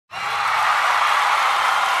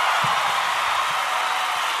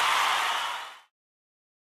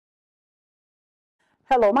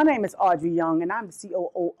Hello, my name is Audrey Young, and I'm the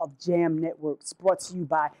COO of Jam Networks, brought to you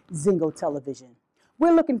by Zingo Television.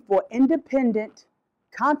 We're looking for independent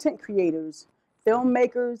content creators,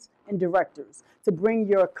 filmmakers, and directors to bring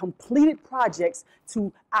your completed projects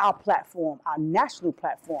to our platform, our national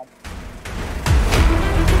platform.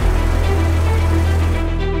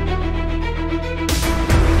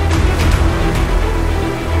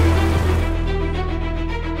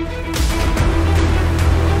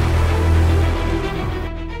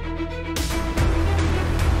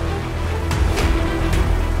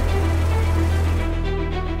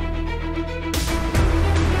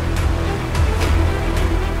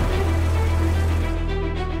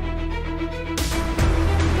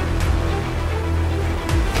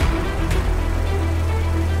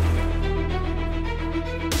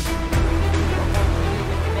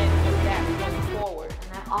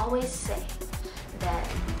 I always say that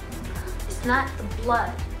it's not the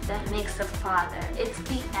blood that makes a father, it's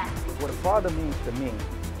the act. What a father means to me is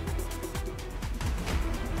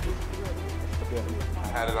I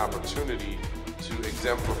had an opportunity to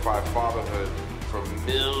exemplify fatherhood for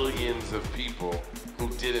millions of people who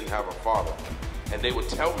didn't have a father. And they would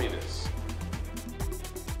tell me this.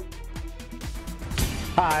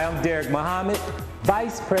 Hi, I'm Derek Muhammad,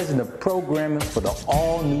 Vice President of Programming for the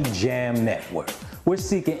all-new Jam Network. We're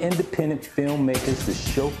seeking independent filmmakers to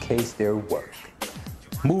showcase their work.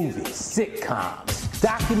 Movies, sitcoms,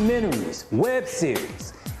 documentaries, web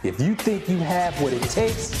series. If you think you have what it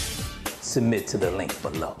takes, submit to the link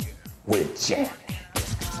below. We're jamming.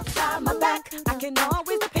 Got my back, I can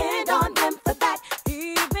always depend on them for that.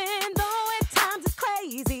 Even though at times it's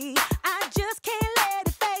crazy, I just can't let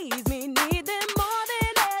it faze me. Need them more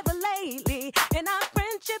than ever lately, and our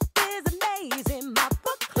friendship is amazing. My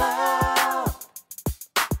book club.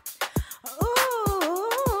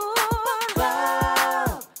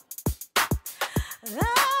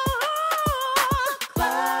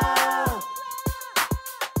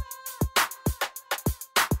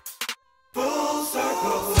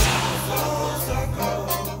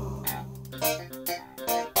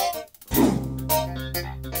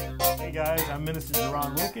 Hey guys, I'm Minister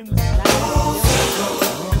Jerron Wilkins. We're on the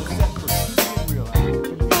set for TV and Real.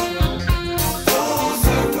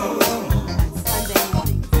 Sunday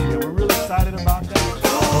mornings. Yeah, we're really excited about that.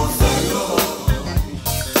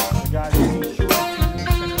 Guys, be sure to check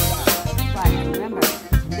us out. Right, remember,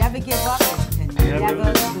 never give up and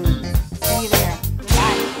never lose. See you there.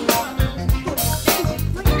 Bye.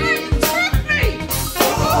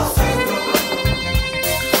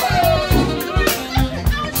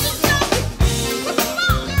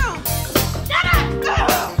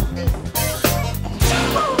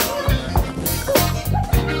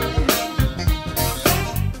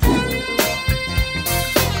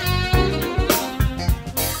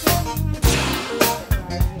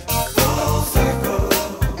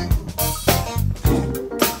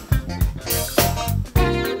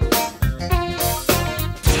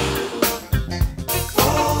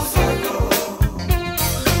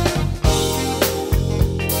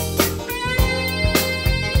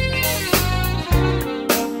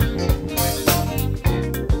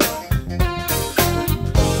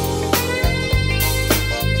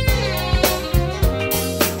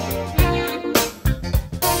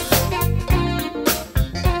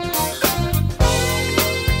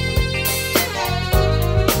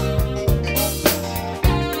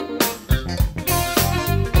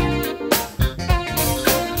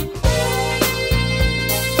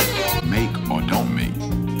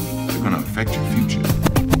 Affect your future.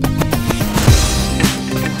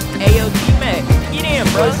 Ayo, G-Mac, get in,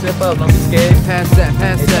 bro. Step up, don't be scared. Pass that.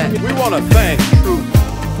 We want to thank Troop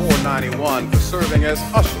 491 for serving as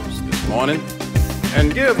ushers this morning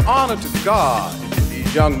and give honor to God for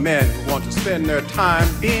these young men who want to spend their time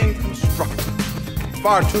being constructive.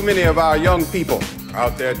 Far too many of our young people are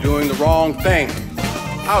out there doing the wrong thing,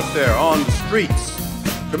 out there on the streets,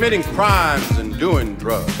 committing crimes and doing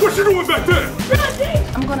drugs. What you doing back there?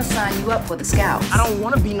 I'm gonna sign you up for the Scouts. I don't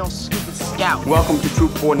want to be no stupid scout. Welcome to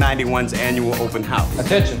Troop 491's annual open house.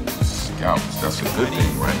 Attention. Scouts, that's a good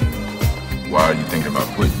thing, right? Why are you thinking about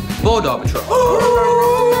quitting? Bulldog Patrol.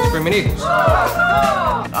 Screaming Eagles.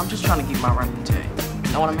 I'm just trying to keep my reputation.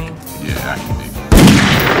 You know what I mean? Yeah, I can dig it.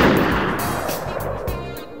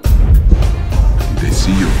 Did they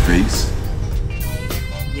see your face?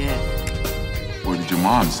 Yeah. What did your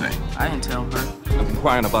mom say? I didn't tell her. I'm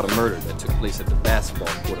inquiring about a murder that took place at the basketball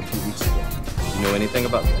court a few weeks ago. You know anything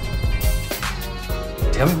about that?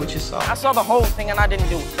 Tell me what you saw. I saw the whole thing and I didn't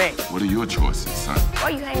do a thing. What are your choices, son? Why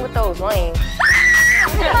you hang with those lames?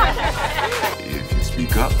 If you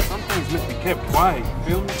speak up, Some things must be kept quiet, you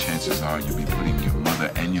feel me? chances are you'll be putting your mother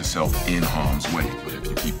other and yourself in harm's way. But if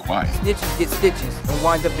you keep quiet, Snitches get stitches and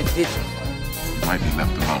wind up in ditches. you might be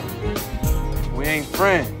left alone. We ain't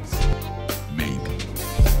friends. Maybe.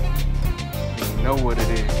 You know what it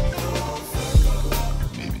is.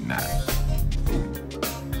 Maybe not.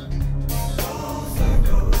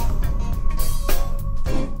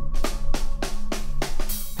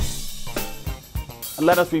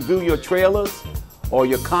 Let us review your trailers or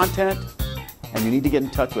your content, and you need to get in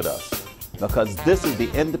touch with us because this is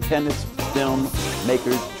the independent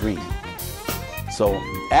filmmaker's dream. So,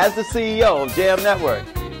 as the CEO of Jam Network,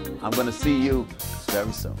 I'm going to see you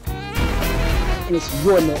very soon. And it's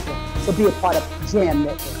your network, so be a part of Jam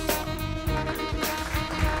Network.